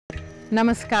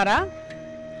Namaskara.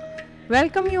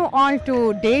 Welcome you all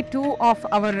to day 2 of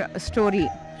our story.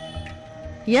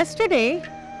 Yesterday,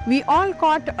 we all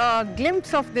caught a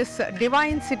glimpse of this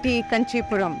divine city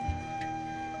Kanchipuram.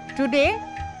 Today,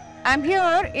 I am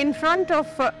here in front of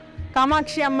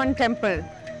Kamakshi Amman Temple.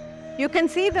 You can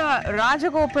see the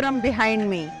Rajagopuram behind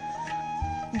me.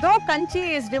 Though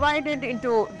Kanchi is divided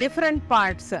into different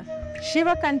parts,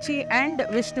 Shiva Kanchi and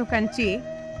Vishnu Kanchi,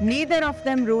 neither of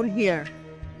them rule here.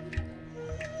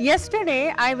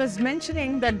 Yesterday, I was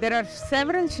mentioning that there are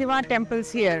several Shiva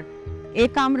temples here.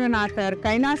 Ekamranathar,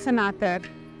 Kailasanathar,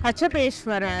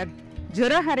 Kachapeshwarar,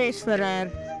 Jurahareshwarar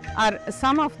are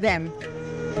some of them.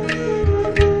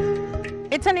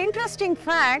 It's an interesting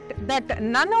fact that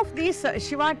none of these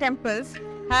Shiva temples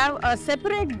have a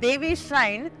separate Devi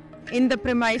shrine in the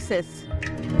premises.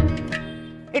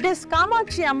 It is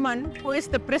Kamakshi Amman who is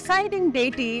the presiding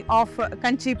deity of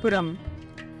Kanchipuram.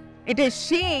 It is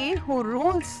she who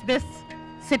rules this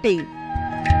city.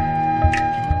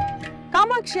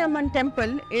 Kamakshi Amman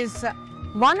Temple is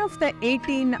one of the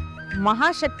 18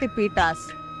 Maha Shakti Peethas.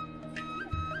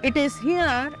 It is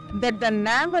here that the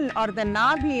navel or the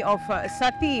nabii of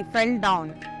Sati fell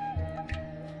down.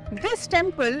 This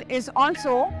temple is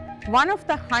also one of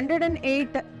the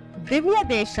 108 Divya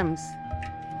Desams.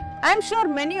 I am sure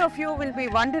many of you will be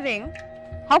wondering,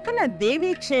 how can a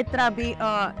Devi Kshetra be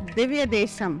a Divya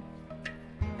Desam?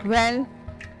 Well,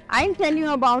 I'll tell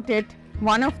you about it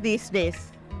one of these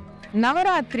days.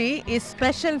 Navaratri is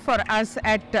special for us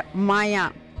at Maya.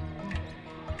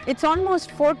 It's almost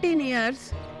 14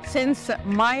 years since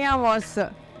Maya was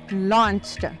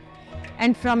launched,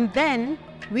 and from then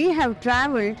we have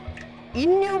travelled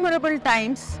innumerable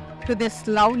times to this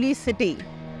lovely city.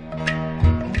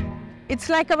 It's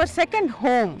like our second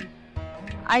home.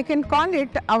 I can call it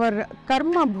our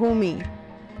Karma Bhumi.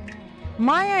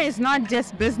 Maya is not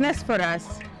just business for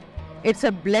us. It's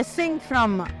a blessing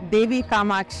from Devi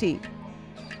Kamakshi.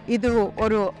 Idu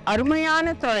oru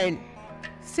arumayana thoil.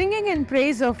 Singing in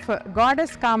praise of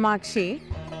Goddess Kamakshi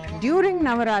during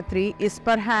Navaratri is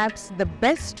perhaps the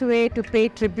best way to pay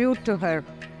tribute to her.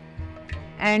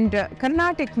 And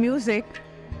Carnatic music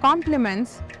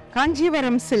complements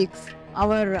Kanchipuram silks,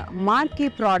 our marquee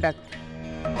product.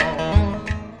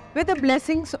 With the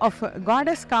blessings of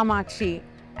Goddess Kamakshi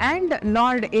and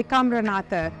Lord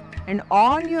Ekamranathar and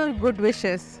all your good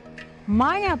wishes,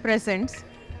 Maya presents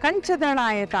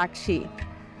Kanchadalayatakshi,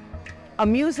 a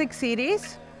music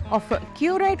series of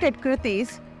curated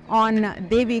kritis on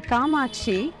Devi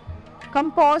Kamakshi,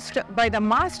 composed by the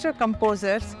master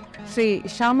composers Sri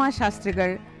Shama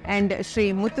Shastrigal and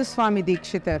Sri Muthuswami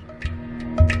Dikshitar.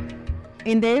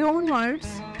 In their own words,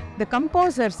 the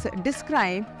composers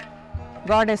describe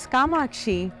Goddess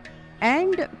Kamakshi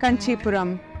and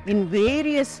Kanchipuram in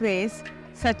various ways,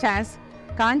 such as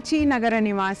Kanchi Nagara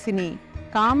Nivasini,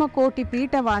 Kamakoti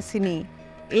Peeta Vasini,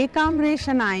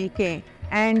 Ekamresha Naike,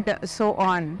 and so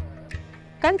on.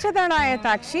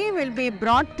 Kanchadalayatakshi will be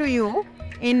brought to you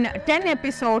in 10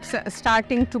 episodes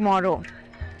starting tomorrow.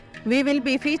 We will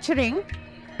be featuring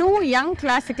 2 young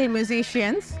classical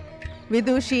musicians,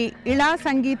 Vidushi Ila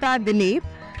Sangeeta Dilip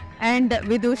and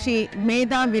Vidushi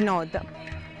Medha Vinod.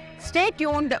 Stay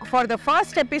tuned for the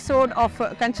first episode of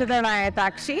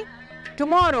Kanchadalayatakshi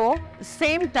tomorrow,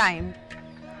 same time.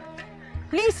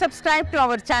 Please subscribe to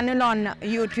our channel on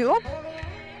YouTube.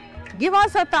 Give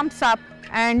us a thumbs up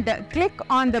and click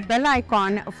on the bell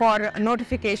icon for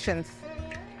notifications.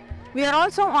 We are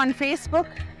also on Facebook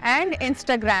and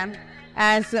Instagram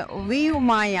as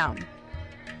Weavemaya.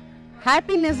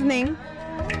 Happy listening.